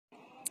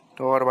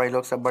तो और भाई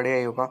लोग सब बढ़िया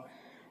ही होगा।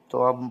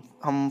 तो अब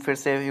हम फिर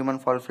से ह्यूमन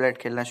फॉल फ्लैट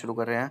खेलना शुरू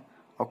कर रहे हैं।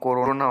 और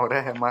कोरोना हो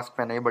रहा है, मास्क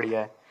पहना ही बढ़िया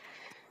है।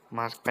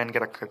 मास्क पहन के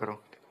रखा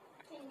करो,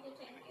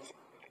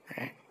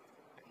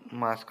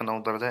 मास्क ना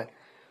उतर जाए,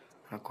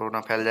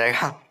 कोरोना फैल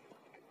जाएगा।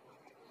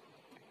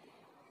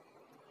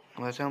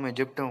 वैसे हम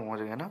इजिप्ट में पहुंच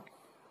गए ना।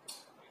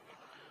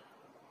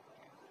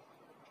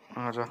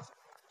 आजा,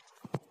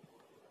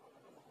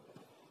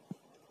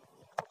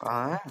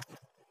 कहाँ है?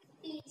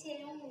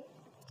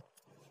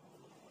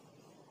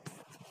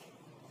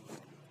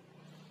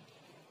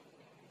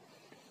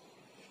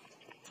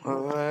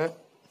 ओए,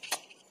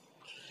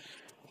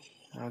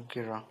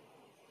 गिरा।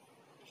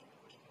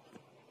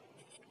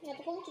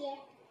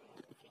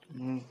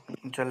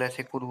 चल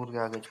ऐसे कूद कूद के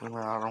आगे चल,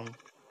 मैं आ रहा हूँ।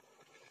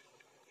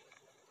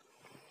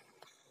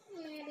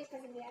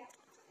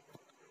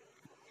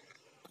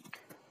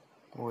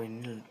 कोई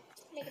नहीं,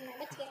 लेकिन मैं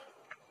बच गया।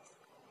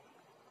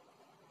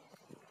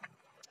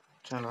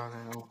 चल आ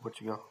गया, वो बच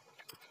गया।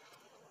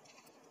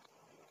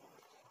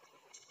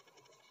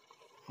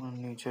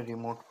 नीचे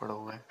रिमोट पड़ा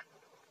हुआ है।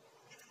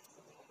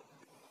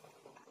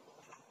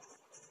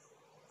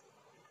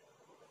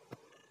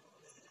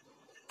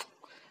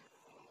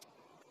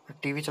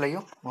 टीवी चलाइयो,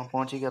 वहाँ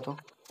पहुंच ही गया तो।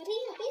 अरे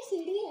यहाँ पे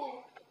सीढ़ी है।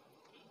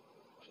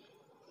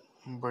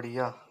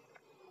 बढ़िया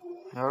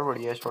यार,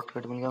 बढ़िया,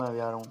 शॉर्टकट मिल गया, मैं भी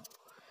आ रहा हूँ।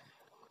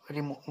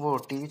 अरे वो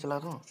टीवी चला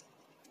दो।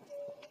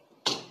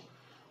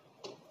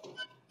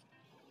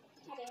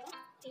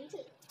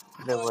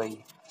 अरे वही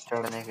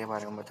चढ़ने के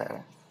बारे में बता रहे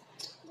हैं,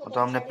 वो तो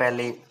हमने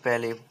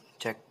पहले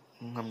चेक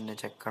हमने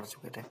चेक कर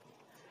चुके थे।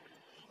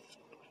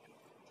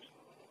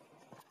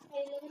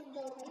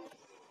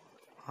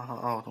 हाँ हाँ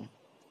आओ तुम।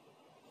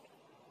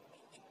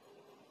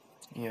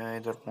 ये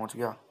इधर पहुंच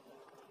गया,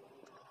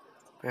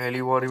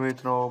 पहली बार में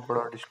इतना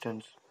बड़ा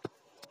डिस्टेंस।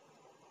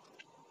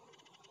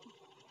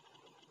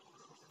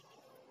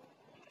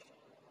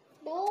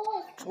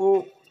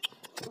 ओ,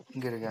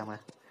 गिर गया मैं।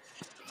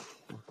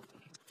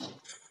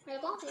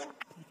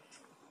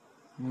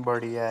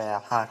 बढ़िया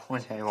यार,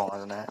 मुझे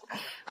पहुंचना है।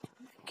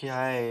 क्या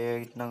है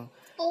ये इतना?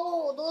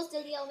 ओ दोस्त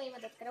जल्दी आओ, मेरी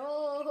मदद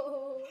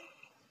करो।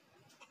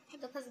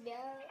 मैं तो फंस गया।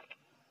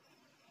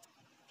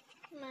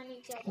 मैं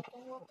नीचे आ जाता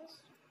हूँ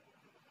वापस।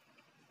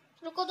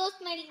 रुको दोस्त,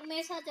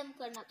 मेरे साथ जंप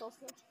करना तो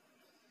फिर।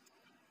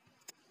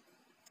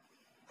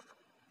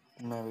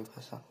 मैं भी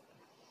फंसा।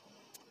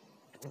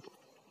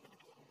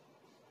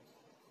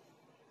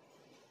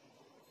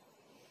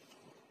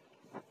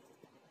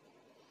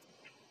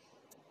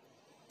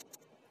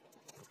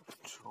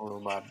 छोड़ो,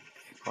 बाद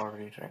एक और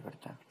रिट्राई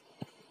करते हैं।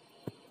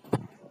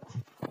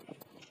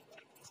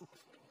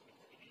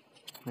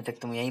 अभी तक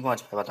तुम यहीं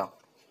पहुंच पाए, बताओ।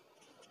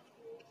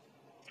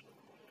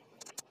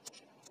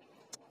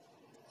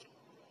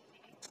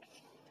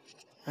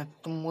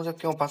 तुम मुझे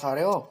क्यों फंसा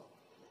रहे हो?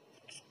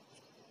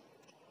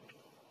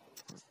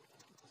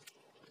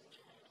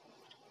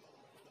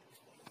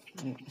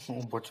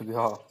 बच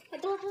गया।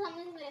 हटो हटो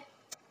सामने से मेरे।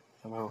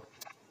 हेलो,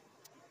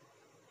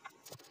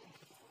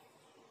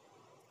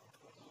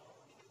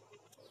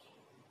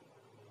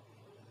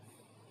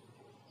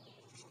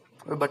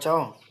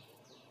 बचाओ,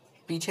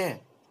 पीछे।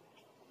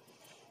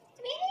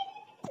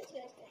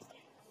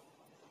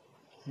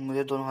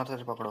 मुझे दोनों हाथों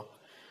से पकड़ो,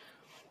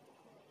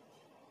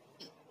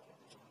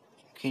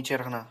 खींचे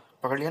रखना।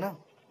 पकड़ लिया ना?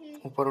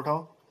 ऊपर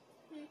उठाओ।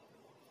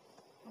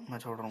 मैं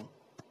छोड़ रहा हूँ,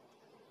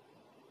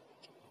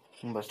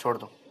 बस छोड़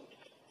दो,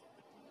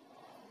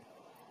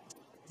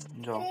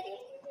 जाओ।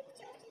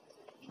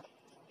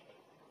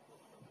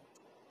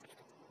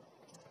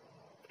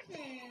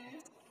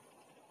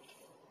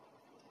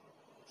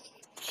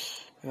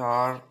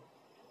 यार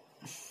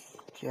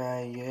क्या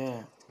है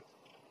ये?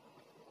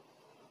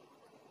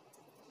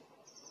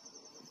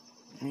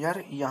 यार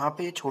यहाँ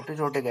पे ये छोटे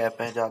छोटे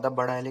गैप है, ज्यादा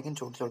बड़ा है लेकिन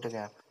छोटे छोटे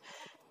गैप,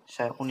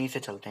 शायद उन्हीं से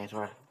चलते हैं इस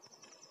बार।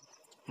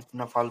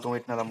 इतना फालतू में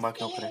इतना लंबा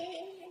क्यों करे?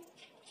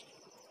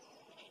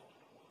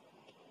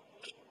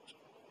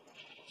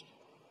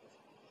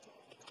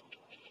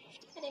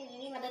 अरे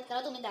मेरी मदद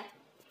करो तुम इधर।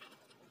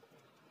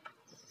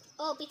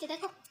 ओ पीछे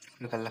देखो।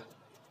 निकल ला,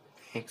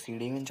 एक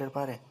सीढ़ी में नहीं चढ़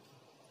पा रहे।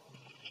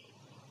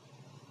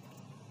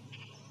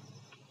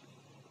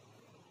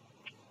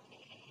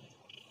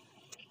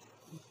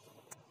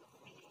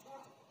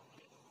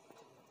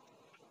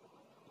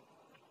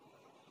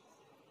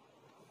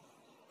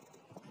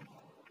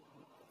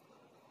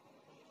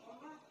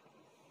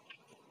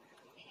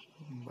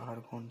 बाहर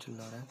कौन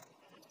चिल्ला रहा है?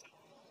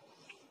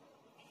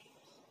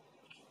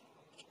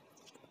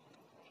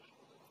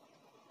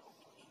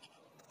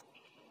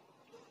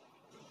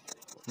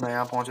 मैं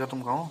यहाँ पहुँच गया,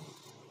 तुम कहाँ हो?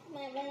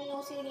 मैं वहीं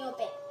हूँ सीढ़ियों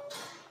पे।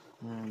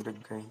 दिख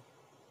गई।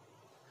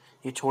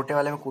 ये छोटे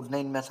वाले में कूदना,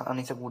 इनमें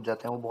आसानी से कूद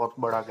जाते हैं, वो बहुत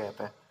बड़ा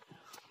गैप है।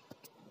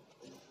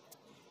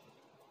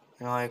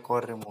 यहाँ एक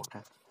और रिमोट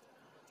है।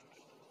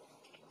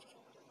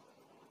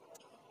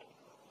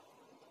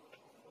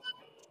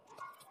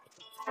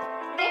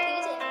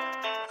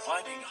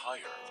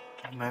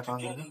 मैं कहाँ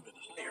गिर गया?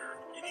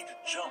 You need to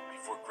jump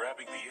before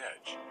grabbing the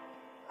edge.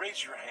 Raise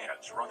your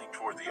hands running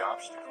toward the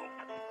obstacle.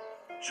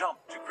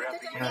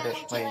 अरे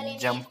भाई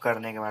जंप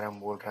करने के बारे में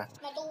बोल रहा है।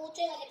 मैं तो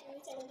ऊंचे वाले पे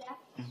चढ़ गया।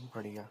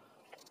 बढ़िया।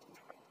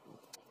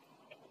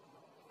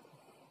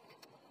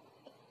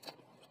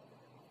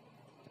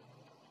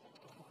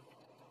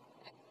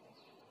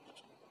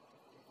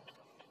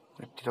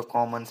 इतनी तो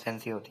कॉमन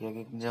सेंस ही होती है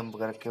कि जंप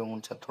करके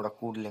ऊंचा थोड़ा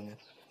कूद लेंगे।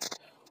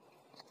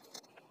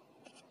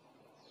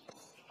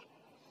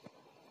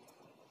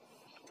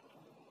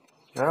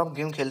 यार अब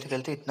गेम खेलते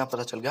खेलते इतना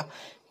पता चल गया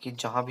कि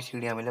जहां भी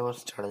सीढ़ियां मिले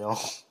बस चढ़ जाओ।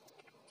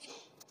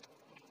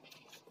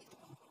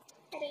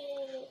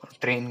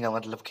 ट्रेन का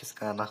मतलब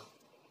खिसकाना।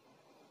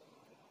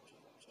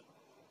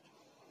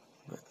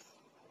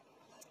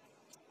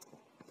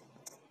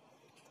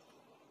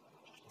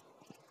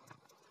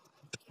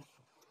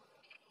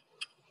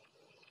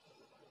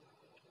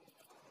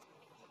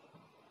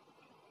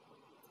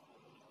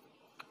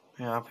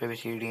 यहाँ पे भी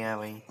सीढ़ियां हैं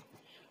भाई।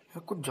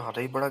 यार कुछ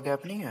ज्यादा ही बड़ा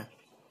गैप नहीं है।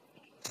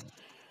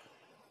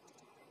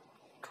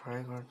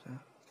 ट्राई करते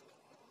हैं।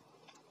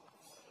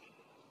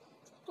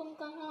 तुम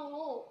कहाँ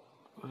हो?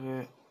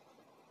 अरे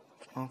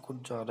हाँ कुछ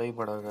ज्यादा ही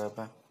बड़ा गैप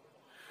है।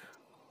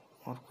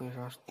 और कोई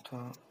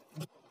रास्ता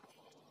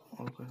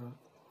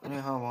अरे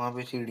हाँ वहाँ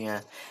पे सीढ़ियाँ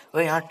हैं।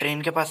 अरे यहाँ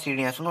ट्रेन के पास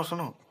सीढ़ियाँ हैं। सुनो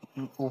सुनो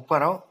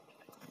ऊपर आओ।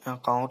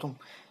 कहाँ हो तुम?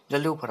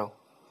 जल्दी ऊपर आओ।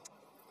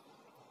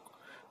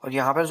 और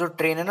यहाँ पर जो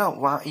ट्रेन है ना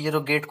वहाँ ये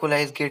जो गेट खुला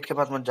है इस गेट के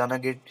पास मत जाना।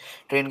 गेट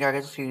ट्रेन के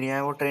आगे जो सीढ़ियाँ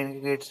हैं वो ट्रेन के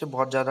गेट से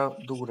बहुत ज़्यादा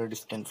दूर है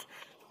डिस्टेंस।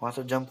 वहाँ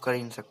से जंप कर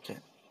ही नहीं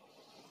सकते।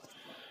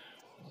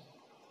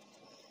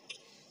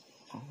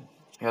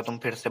 या तुम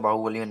फिर से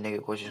बाहुबली बनने की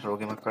कोशिश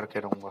करोगे? मैं करके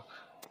रहूँगा।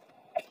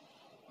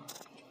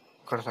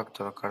 कर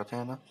सकते हो करते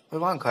हैं ना।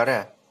 वहाँ घर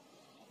है।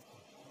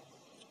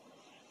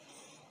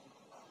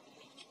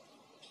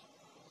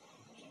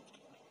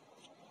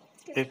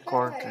 एक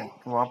और ट्रेन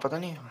वहाँ पता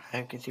नहीं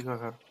है किसी का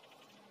घर।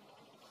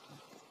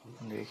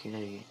 देखी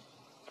जाएगी।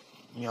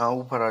 यहाँ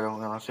ऊपर आ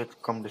जाओ। यहाँ से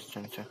कम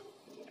डिस्टेंस है।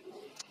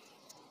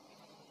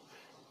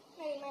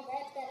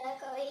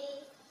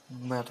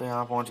 मैं तो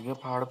यहाँ पहुँच गया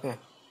पहाड़ पे।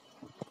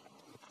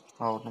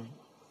 आओ तुम।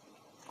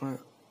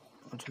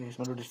 अच्छा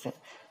इसमें तो डिस्टेंस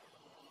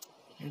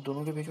ये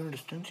दोनों के बीच में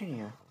डिस्टेंस ही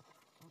नहीं है।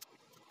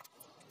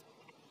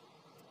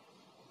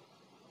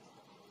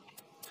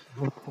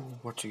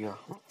 बच गया।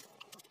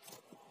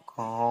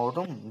 कहाँ हो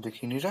तुम? दिख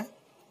ही नहीं रहे।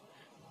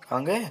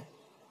 कहाँ गए?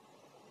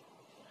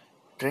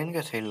 ट्रेन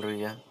कैसे हिल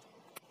रही है?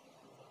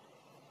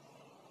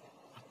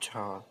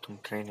 अच्छा तुम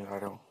ट्रेन हिला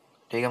रहे हो।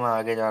 ठीक है मैं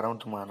आगे जा रहा हूँ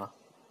तुम आना।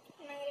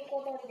 मेरे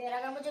को थोड़ी देर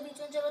अगर मुझे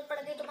बीच में जरूरत पड़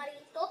गई तुम्हारी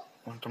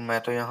तो मैं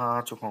तो यहाँ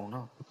आ चुका हूँ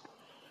ना।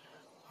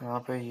 यहाँ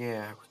पे ये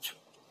है कुछ।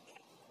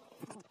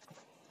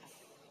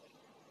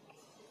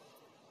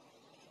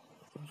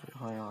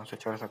 हाँ यहाँ से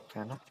चढ़ सकते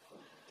हैं ना।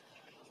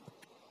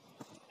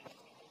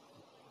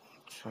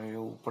 अच्छा ये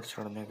ऊपर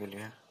चढ़ने के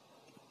लिए।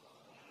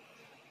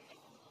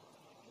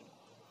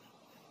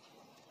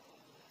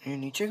 ये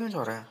नीचे क्यों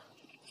जा रहा है?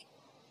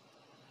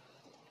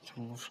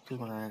 अच्छा मुश्किल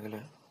बनाने के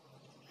लिए।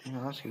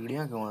 यहाँ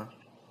सीढ़ियाँ क्यों हैं?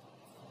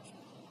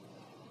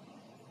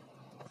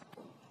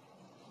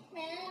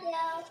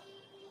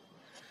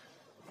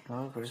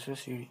 यहाँ फिर से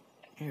सीढ़ी।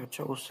 ये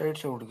अच्छा उस साइड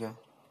से उड़ गया।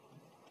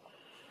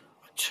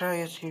 अच्छा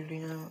ये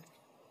सीढ़ियाँ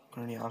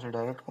यहाँ से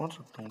डायरेक्ट पहुँच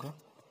सकता हूँ क्या?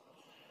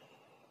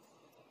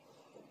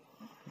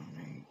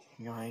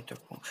 यहाँ ही तक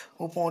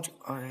पहुँच।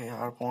 अरे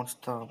यार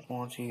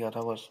पहुँच ही गया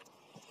था बस।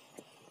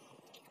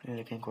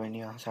 लेकिन कोई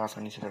नहीं यहाँ से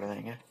आसानी से चढ़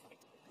जाएंगे।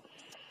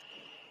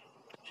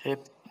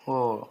 वो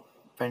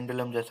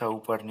पेंडुलम जैसा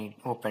ऊपर नहीं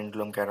वो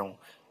पेंडुलम कह रहा हूँ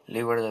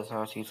लीवर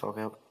जैसा सीसॉ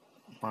के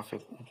वहाँ से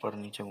ऊपर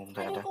नीचे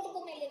घूमता रहता है।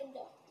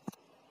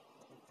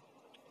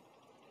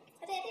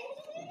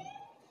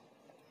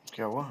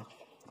 क्या हुआ?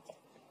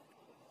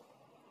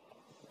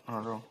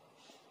 हाँ तो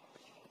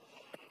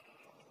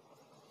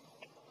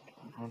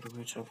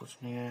पीछे कुछ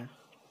नहीं है।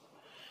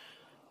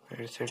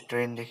 फिर से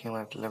ट्रेन देखी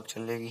मतलब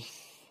चलेगी।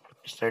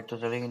 इस साइड तो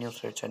चलेगी नहीं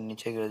उस साइड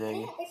नीचे गिर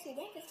जाएगी।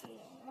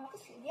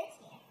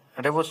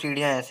 अरे वो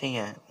सीढ़ियाँ ऐसे ही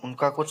हैं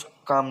उनका कुछ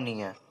काम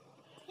नहीं है।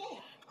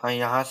 हाँ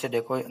यहाँ से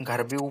देखो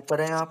घर भी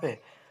ऊपर है यहाँ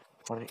पे।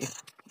 और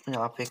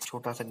यहाँ पे एक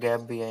छोटा सा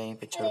गैप भी है यहीं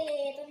पे चढ़ के।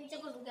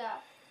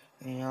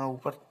 यहाँ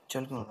ऊपर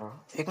चल क्यों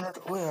रहा? एक मिनट।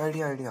 ओए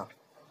आइडिया।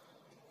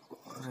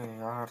 अरे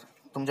यार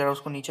तुम जरा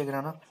उसको नीचे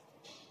गिराना।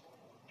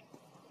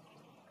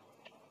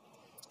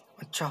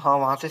 अच्छा हाँ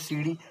वहां से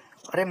सीढ़ी।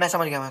 अरे मैं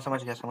समझ गया।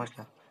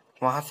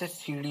 वहां से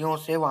सीढ़ियों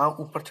से वहां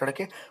ऊपर चढ़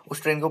के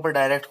उस ट्रेन के ऊपर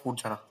डायरेक्ट कूद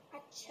जाना।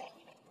 अच्छा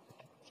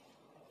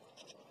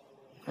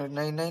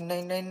नहीं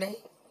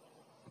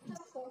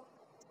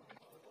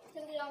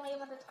जल्दी आओ मेरी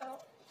मदद करो।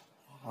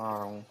 हाँ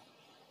रहा हूँ।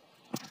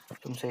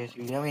 तुमसे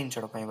सीढ़ियाँ भी नहीं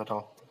चढ़ पाई बताओ।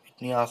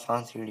 इतनी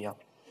आसान सीढ़ियाँ।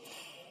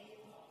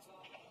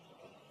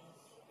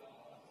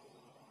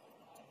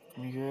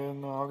 ये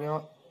मैं आ गया।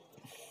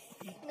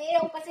 मेरे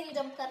ऊपर से ही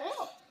जंप कर रहे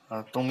हो?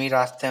 हाँ, तुम ही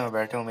रास्ते में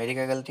बैठे हो मेरी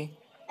क्या गलती?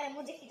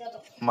 मुझे खींचा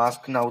दो।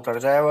 मास्क ना उतर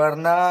जाए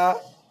वरना।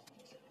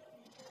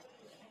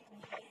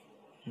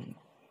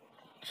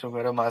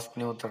 शुक्र है मास्क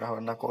नहीं उतरा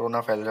वरना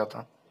कोरोना फैल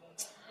जाता।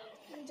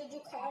 मुझे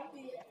जुकाम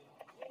भी है।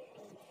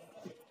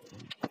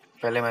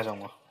 पहले मैं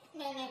जाऊंगा।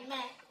 मैं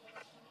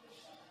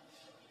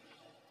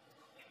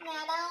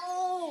आ रहा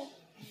हूँ।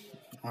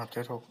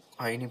 आते तो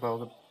आ ही नहीं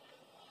पाओगे।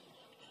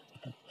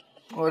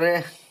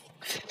 अरे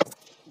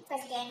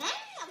फंस गए ना,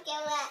 अब क्या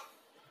हुआ?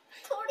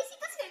 थोड़ी सी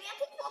तो सीढ़ियां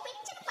थी, वो भी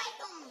नहीं चढ़ पाई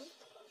तुम।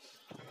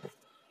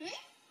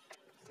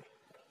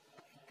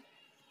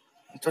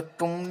 तो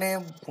तुमने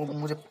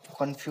मुझे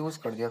कंफ्यूज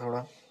कर दिया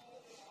थोड़ा।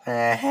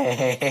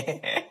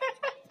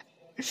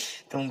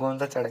 तुम कौन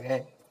सा चढ़ गए?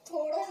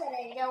 थोड़ा सा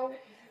रह गया हूँ।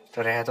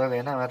 तो रह तो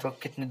गए ना, मैं तो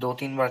कितनी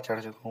 2-3 बार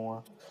चढ़ चुका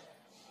हूँ।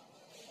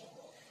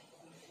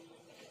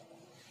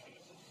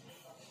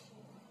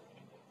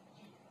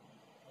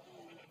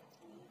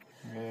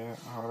 ये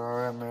आ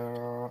रहा है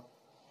मेरा,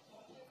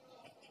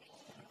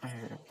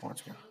 ये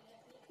पहुंच गया।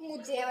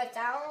 मुझे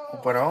बचाओ।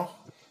 ऊपर आओ,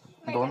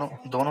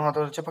 दोनों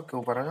हाथों से चिपक के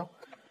ऊपर आ जाओ।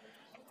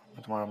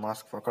 मैं तुम्हारा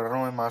मास्क पकड़ रहा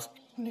हूँ,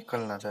 मास्क निकल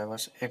ना जाए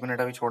बस। 1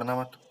 मिनट अभी छोड़ना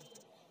मत।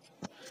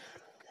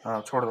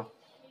 हाँ छोड़ दो,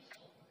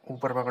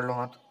 ऊपर पकड़ लो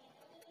हाथ।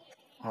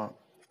 हाँ,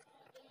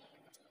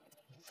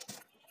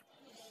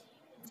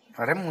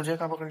 अरे मुझे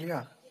कहाँ पकड़ लिया?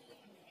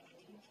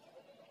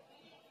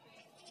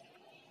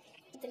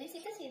 इतनी सी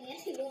तो सीढ़ियां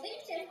थी, वो भी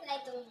नहीं चढ़ पाए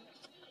तुम।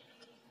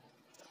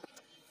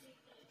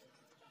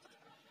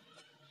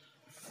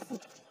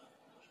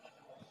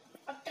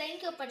 अब ट्रेन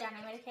के ऊपर जाना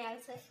है मेरे ख्याल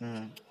से।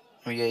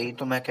 यही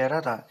तो मैं कह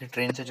रहा था कि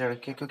ट्रेन से चढ़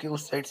के, क्योंकि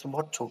उस साइड से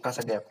बहुत छोटा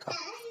सा गैप था।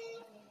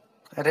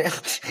 अरे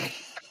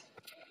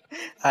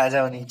आ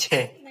जाओ नीचे,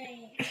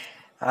 नहीं,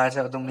 आ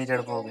जाओ, तुम नहीं चढ़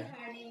इससे तो पाओगे।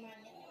 हार नहीं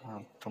मानेगा।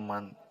 हाँ तुम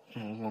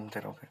घूमते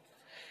रहो फिर,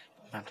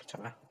 मैं तो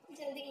चला।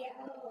 जल्दी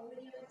आओ।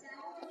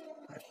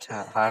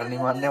 अच्छा, हार नहीं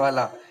मानने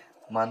वाला?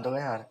 मान दो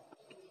यार,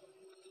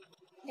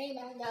 नहीं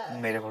मानूंगा,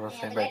 मेरे मैं भरोसे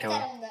यहाँ पे बैठे वेट हो,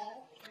 करूंगा।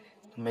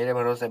 मेरे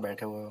भरोसे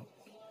बैठे हुए हो।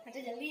 हाँ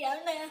तो जल्दी आओ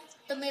ना,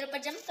 तो मेरे ऊपर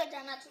जंप कर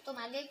जाना तो तुम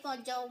आगे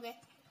पहुंच जाओगे।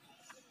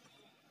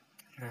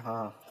 अरे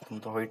हाँ, तुम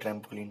तो हो ही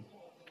ट्रैम्पोलिन।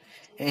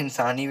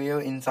 इंसान ही भी हो,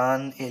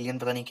 इंसान एलियन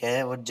पता नहीं क्या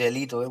है, वो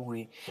जेली तो है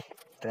पूरी,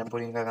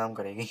 ट्रैम्पोलिन का काम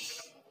करेगी।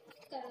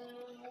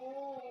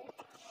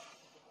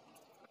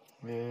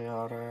 ये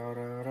आ रहा है, आ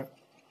रहा है, आ रहा है।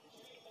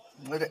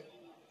 अरे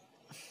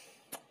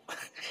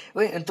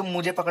ओए, तुम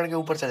मुझे पकड़ के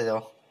ऊपर चले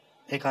जाओ,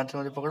 एक हाथ से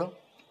मुझे पकड़ो।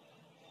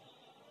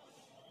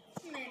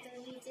 मैं तो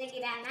नीचे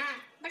गिरा ना,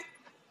 बट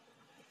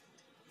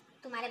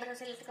तुम्हारे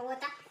भरोसे लटका हुआ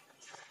था,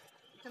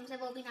 तुमसे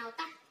वो भी ना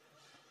होता।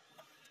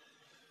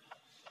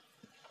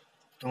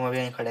 तुम अभी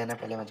यहीं खड़े हैं ना,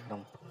 पहले मैं जा रहा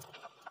हूँ।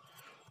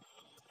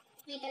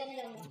 नहीं, पहले मैं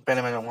जाऊंगा।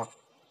 पहले मैं जाऊंगा।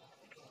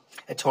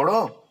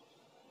 छोड़ो,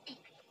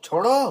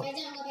 छोड़ो। मैं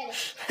जाऊंगा पहले।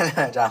 पहले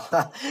मैं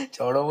जाऊंगा,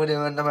 छोड़ो मुझे,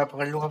 वरना मैं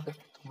पकड़ लूंगा, फिर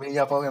तुम भी नहीं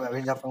जा पाओगे, मैं भी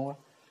नहीं जा पाऊंगा।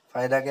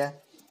 फायदा क्या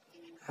है?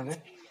 अरे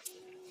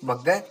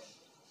भग गए,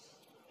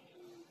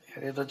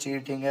 अरे तो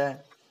चीटिंग है।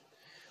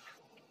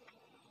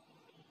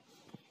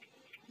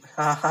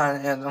 हाँ हाँ,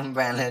 ये तुम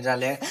पहले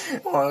चले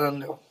और आओ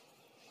ना, तो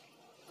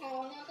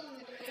मैं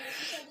तुम्हारी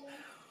हेल्प कर दूंगा।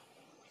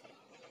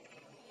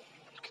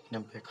 कितने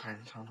बेकार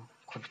इंसान हो।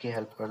 खुद की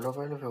हेल्प कर लो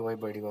पहले, फिर वही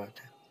बड़ी बात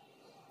है।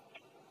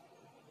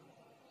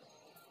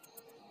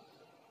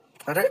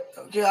 अरे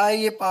क्या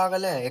ये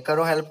पागल है,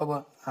 करो हेल्प अब,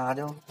 आ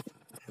जाओ।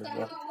 कहाँ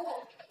हेल्प हो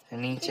तुम?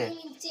 नीचे।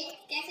 नीचे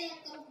कैसे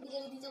करूँ? मुझे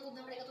नीचे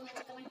कूदना पड़ेगा तुम्हारे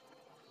चक्कर में।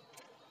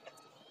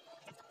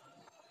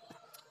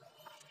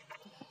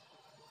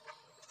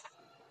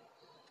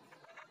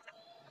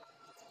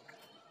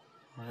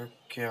 अरे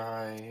क्या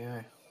है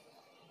ये,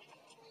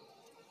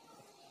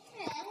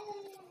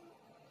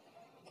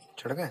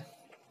 चढ़ गए?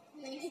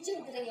 मैं नीचे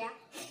उतर गया।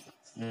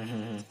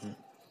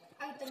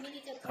 अब तुम भी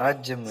नीचे उतरो।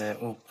 आज मैं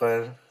ऊपर,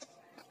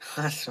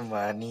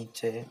 आसमान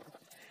नीचे,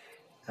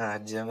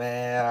 आज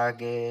मैं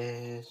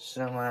आगे,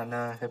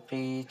 जमाना है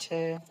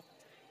पीछे।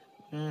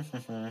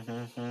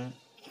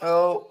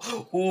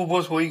 ओ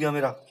बस हो ही गया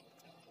मेरा।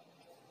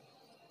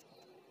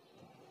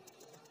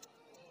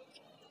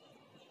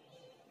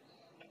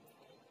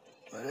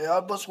 अरे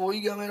यार बस हो ही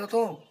गया मेरा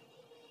तो।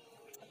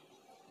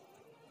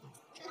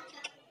 तुम अपना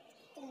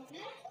रखो,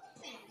 मैं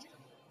अपना।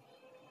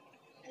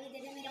 अभी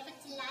जैसे मेरे ऊपर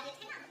चिल्ला रहे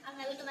थे ना, अब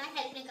मैं भी तुम्हारी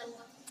हेल्प नहीं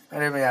करूंगा।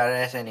 अरे भाई यार,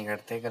 ऐसे नहीं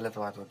करते, गलत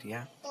बात होती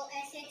है। तो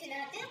ऐसे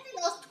चिल्लाते हैं अपने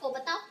दोस्त को,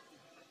 बताओ।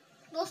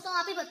 दोस्तों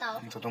आप ही बताओ।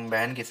 तो तुम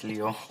बहन किस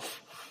लिए हो?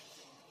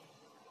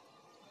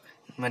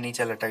 मैं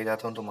नीचे लटक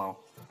जाता हूँ, तुम आओ।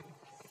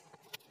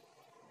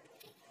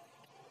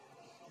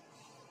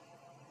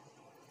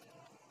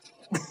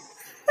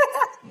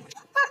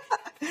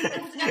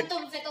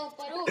 तुमसे तो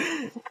ऊपर हूँ।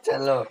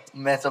 चलो,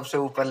 मैं सबसे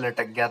ऊपर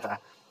लटक गया था,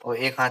 और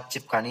एक हाथ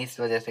चिपका नहीं, इस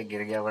वजह से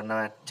गिर गया, वरना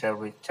मैं चढ़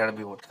भी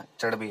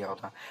गया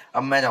होता।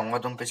 अब मैं जाऊंगा,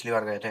 तुम पिछली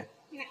बार गए थे।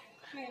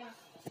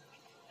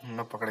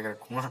 मैं पकड़ के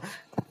रखूंगा,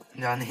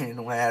 जाने नहीं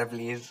दूंगा यार,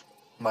 प्लीज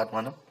बात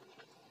मानो,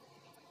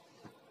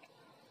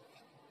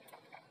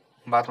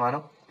 बात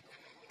मानो,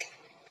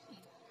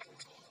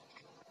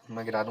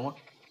 मैं गिरा दूंगा।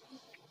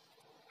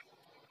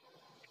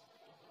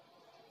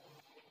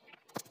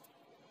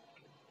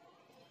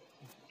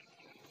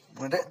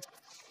 अरे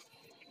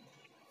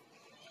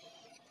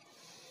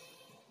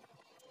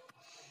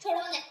छोड़ो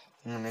मुझे।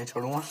 मैं नहीं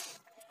छोड़ूंगा।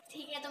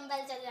 ठीक है, तुम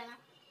पहले चल जाना।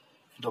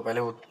 तो पहले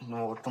वो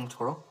तुम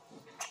छोड़ो,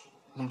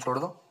 तुम छोड़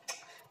दो,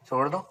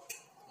 छोड़ दो,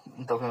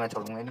 तो फिर मैं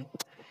छोड़ूंगा ही नहीं,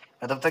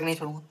 मैं तब तक नहीं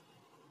छोड़ूंगा।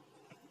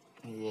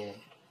 ये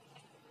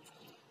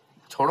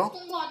छोड़ो।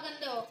 तुम बहुत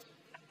गंदे हो।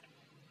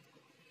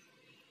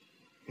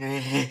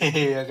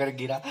 अगर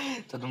गिरा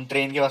तो तुम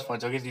ट्रेन के पास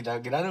पहुंचोगे सीधा।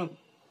 गिरा दो,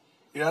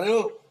 गिरा दो।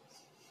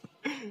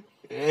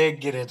 एक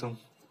गिरे तुम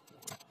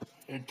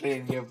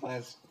ट्रेन के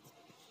पास।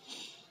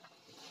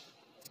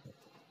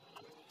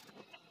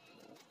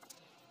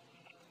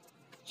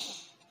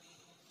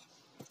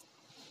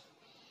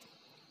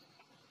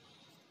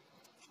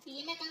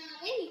 ये मैं कहाँ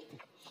आ गई?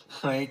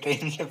 वही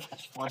ट्रेन के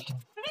पास पहुंच।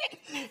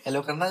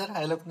 हेलो करना जरा,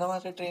 हेलो करना वहां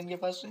से ट्रेन के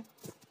पास से।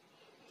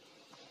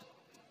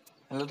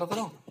 हेलो तो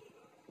करो,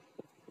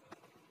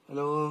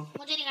 हेलो।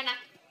 मुझे नहीं करना,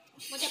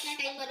 मुझे अपना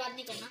टाइम बर्बाद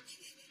नहीं करना।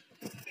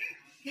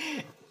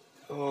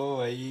 ओ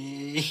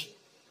भाई,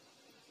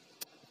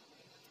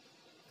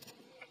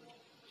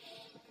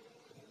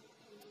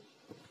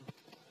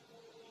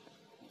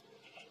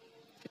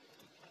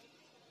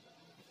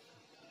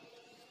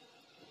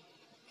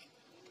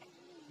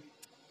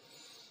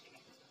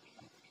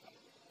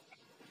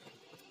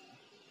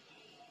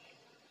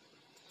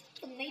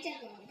 तुम नहीं चल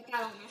पाओगे, बता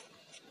रहा हूँ मैं।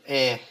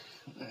 ए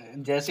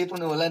जैसे ही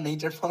तूने बोला नहीं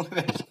चढ़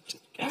पाऊंगा,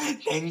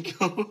 थैंक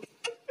यू।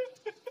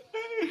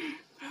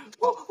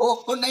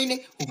 ओ नहीं नहीं,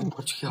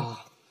 बच गया।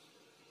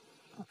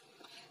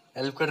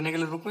 हेल्प करने के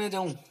लिए रुको या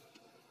जाऊं?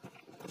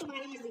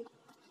 तुम्हारी मर्जी।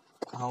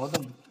 कहाँ हो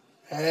तुम?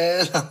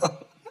 हेलो।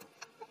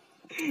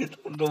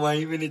 तुम तो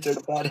वहीं भी नहीं चढ़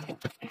पा रहे।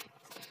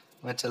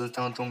 मैं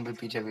चलता हूँ, तुम भी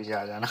पीछे पीछे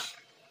आ जाना।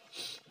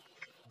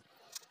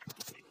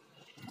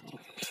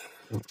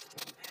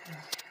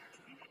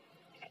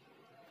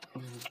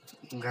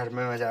 घर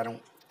में मैं जा रहा हूँ।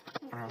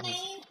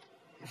 नहीं,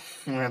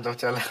 मैं तो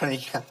चला नहीं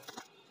गया।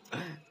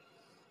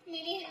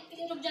 मेरी हेल्प के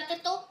लिए रुक जाते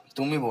तो।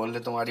 तुम ही बोल रहे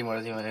तुम्हारी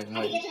मर्जी मेरी ठीक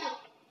मर्जी। है चलो।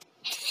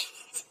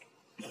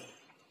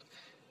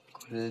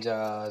 खुल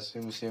जा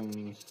सिम सिम।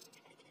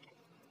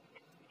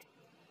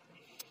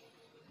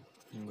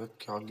 वो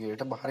क्या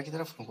गेट है बाहर की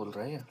तरफ खुल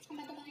रहा है ये?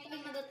 मैं तुम्हारी कोई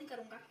मदद नहीं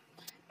करूंगा।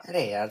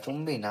 अरे यार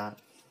तुम भी ना,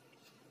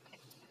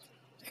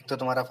 एक तो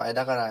तुम्हारा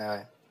फायदा कराया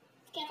है।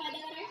 क्या फायदा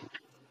कर रहा है?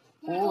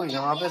 ओ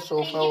यहाँ पे ट्रेन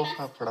सोफा के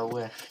वोफा पास। पड़ा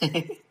हुआ है।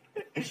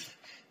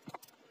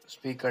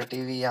 स्पीकर,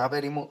 टीवी, यहाँ पे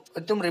रिमोट।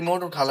 तुम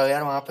रिमोट उठा लो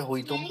यार, वहां पे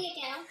हुई मैं तुम। नहीं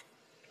लेके आया।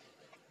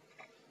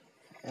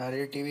 यार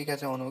ये टीवी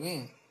कैसे ऑन होगी?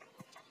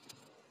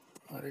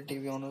 अरे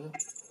टीवी ऑन हो जाए।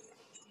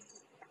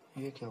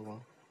 ये क्या हुआ?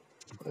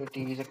 अरे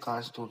टीवी से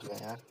कांच टूट गया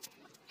यार।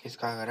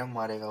 किसका घर है,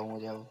 मारेगा वो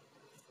मुझे अब।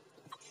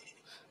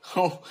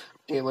 ओह,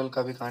 टेबल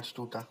का भी कांच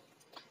टूटा।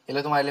 ये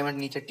लो तुम्हारे लिए मैं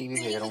नीचे टीवी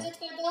भेज मेरी रहा हूँ। मदद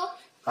कर दो।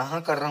 हाँ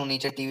हाँ कर रहा हूँ,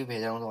 नीचे टीवी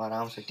भेज रहा हूँ, तुम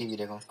आराम से टीवी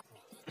देखो।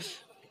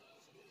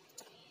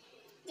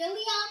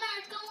 जल्दी आओ, मैं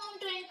अटका हूँ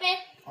ट्रेन पे।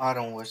 आ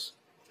रहा हूँ बस,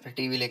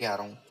 टीवी लेके आ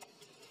रहा हूँ।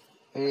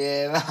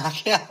 ये मैं आ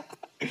गया।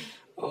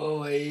 ओ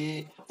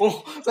भाई,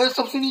 ओह मैं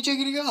सबसे नीचे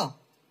गिर गया।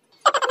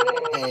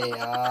 अरे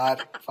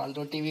यार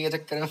फालतू टीवी के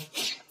चक्कर में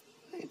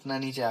इतना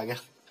नीचे आ गया।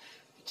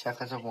 अच्छा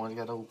खासा पहुंच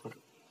गया था ऊपर।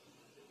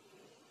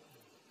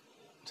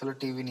 चलो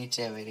टीवी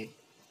नीचे है मेरी।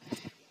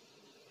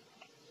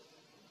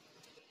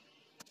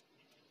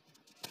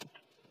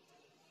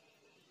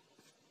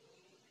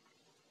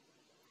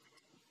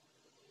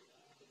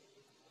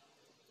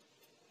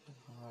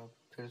 हाँ,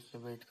 फिर से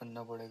वेट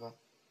करना पड़ेगा,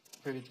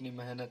 फिर इतनी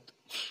मेहनत।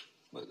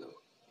 मतलब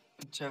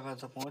अच्छा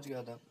खासा पहुंच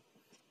गया था।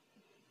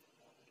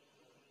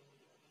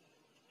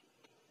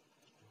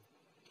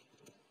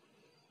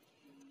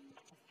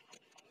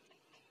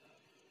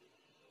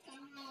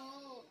 कहाँ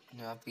हो?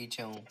 यहाँ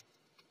पीछे हूँ।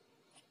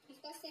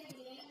 इसका सिर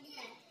हिलने लग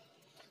गया है।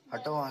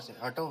 हटो वहां से,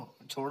 हटो,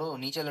 छोड़ो,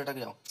 नीचे लटक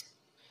जाओ।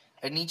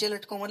 अरे नीचे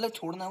लटको मतलब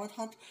छोड़ना मत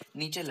हाथ,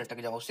 नीचे लटक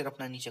जाओ, सिर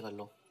अपना नीचे कर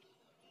लो।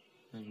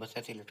 बस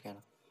ऐसे ही लटके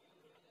ना।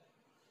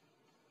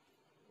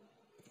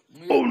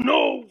 Oh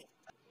no.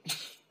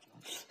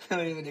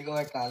 देखो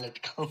मैं कहाँ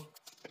लटका हूँ।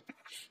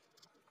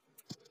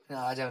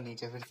 आ जाओ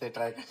नीचे, फिर से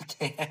ट्राई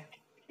करते हैं।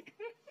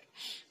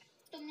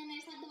 तुमने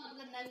मेरे साथ बहुत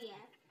गंदा किया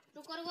है।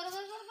 रुको रुको रुको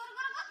रुको रुको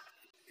रुको रुको।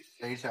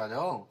 सही से आ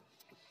जाओ।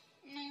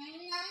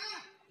 नहीं ना,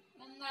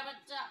 गंदा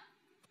बच्चा।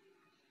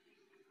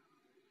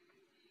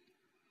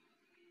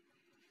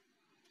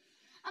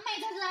 अब मैं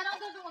इधर जा रहा हूँ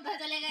तो तुम उधर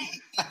चले गए।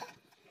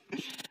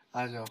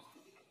 आ जाओ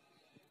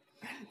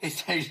इस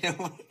साइड से,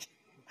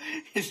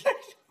 इस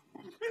साइड से।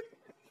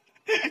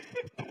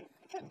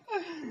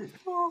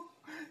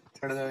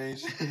 चढ़ जाओ यहीं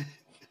से।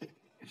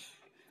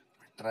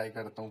 ट्राई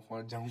करता हूँ,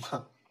 पहुंच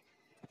जाऊंगा।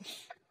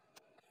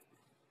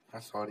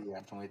 सॉरी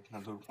यार तुम इतना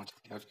दूर पहुंच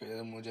गया, उसके वजह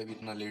से मुझे भी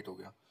इतना लेट हो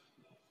गया।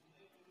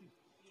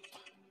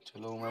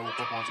 चलो मैं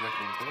ऊपर पहुंच गया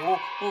ट्रेन पे। ओ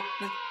ओ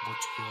नहीं,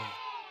 बच गया।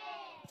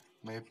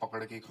 मैं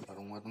पकड़ के ही खड़ा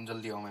रहूंगा, तुम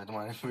जल्दी आओ, मैं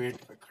तुम्हारे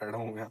वेट पे खड़ा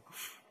हूँ यहाँ।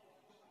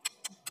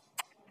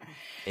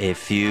 A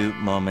few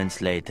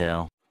moments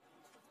later.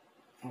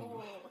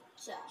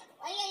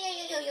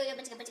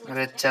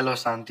 अरे चलो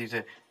शांति से,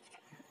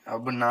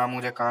 अब ना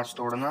मुझे कांच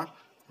तोड़ना,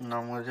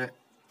 ना मुझे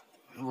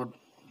वो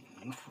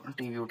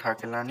टीवी उठा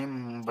के लानी।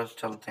 बस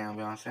चलते हैं अब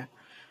यहाँ से।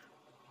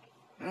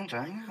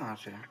 जाएंगे कहाँ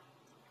से?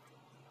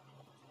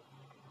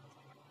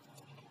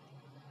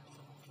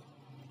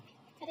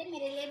 अरे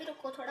मेरे लिए भी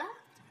रुको थोड़ा।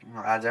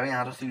 आ जाओ,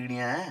 यहाँ तो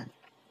सीढ़ियाँ हैं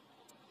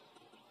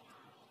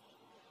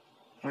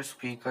और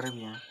स्पीकर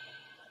भी हैं।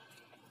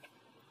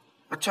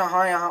 अच्छा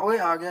हाँ यहाँ, ओए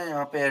आ गया,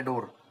 यहाँ पे है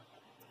डोर।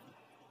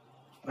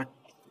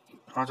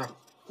 आ जा।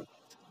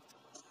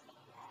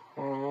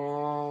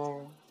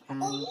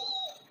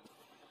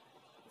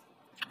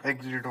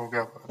 एग्जिट हो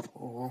गया।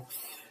 ओ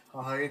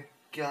हाय,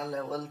 क्या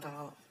लेवल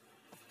था,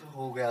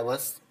 हो गया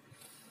बस।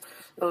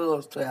 तो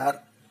दोस्तों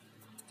यार,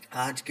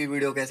 आज की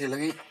वीडियो कैसी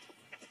लगी?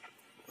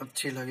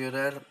 अच्छी लगी तो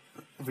यार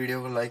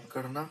वीडियो को लाइक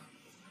करना।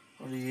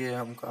 और ये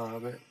हम कहाँ आ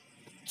गए?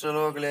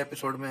 चलो अगले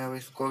एपिसोड में अब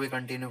इसको भी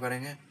कंटिन्यू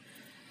करेंगे।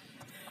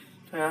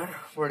 तो यार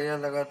बढ़िया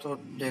लगा तो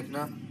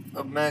देखना।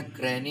 अब मैं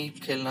ग्रैनी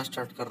खेलना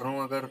स्टार्ट कर रहा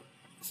हूँ, अगर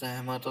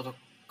सहमत हो तो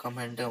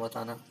कमेंट में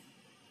बताना।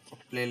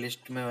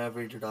 प्लेलिस्ट में मैं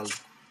वीडियो डाल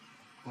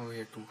दूँ। वो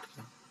ये टूट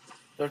गया।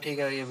 तो ठीक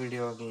है, ये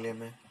वीडियो अगले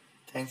में।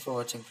 Thanks for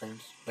watching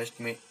friends.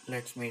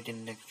 Let's meet in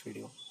next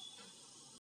video.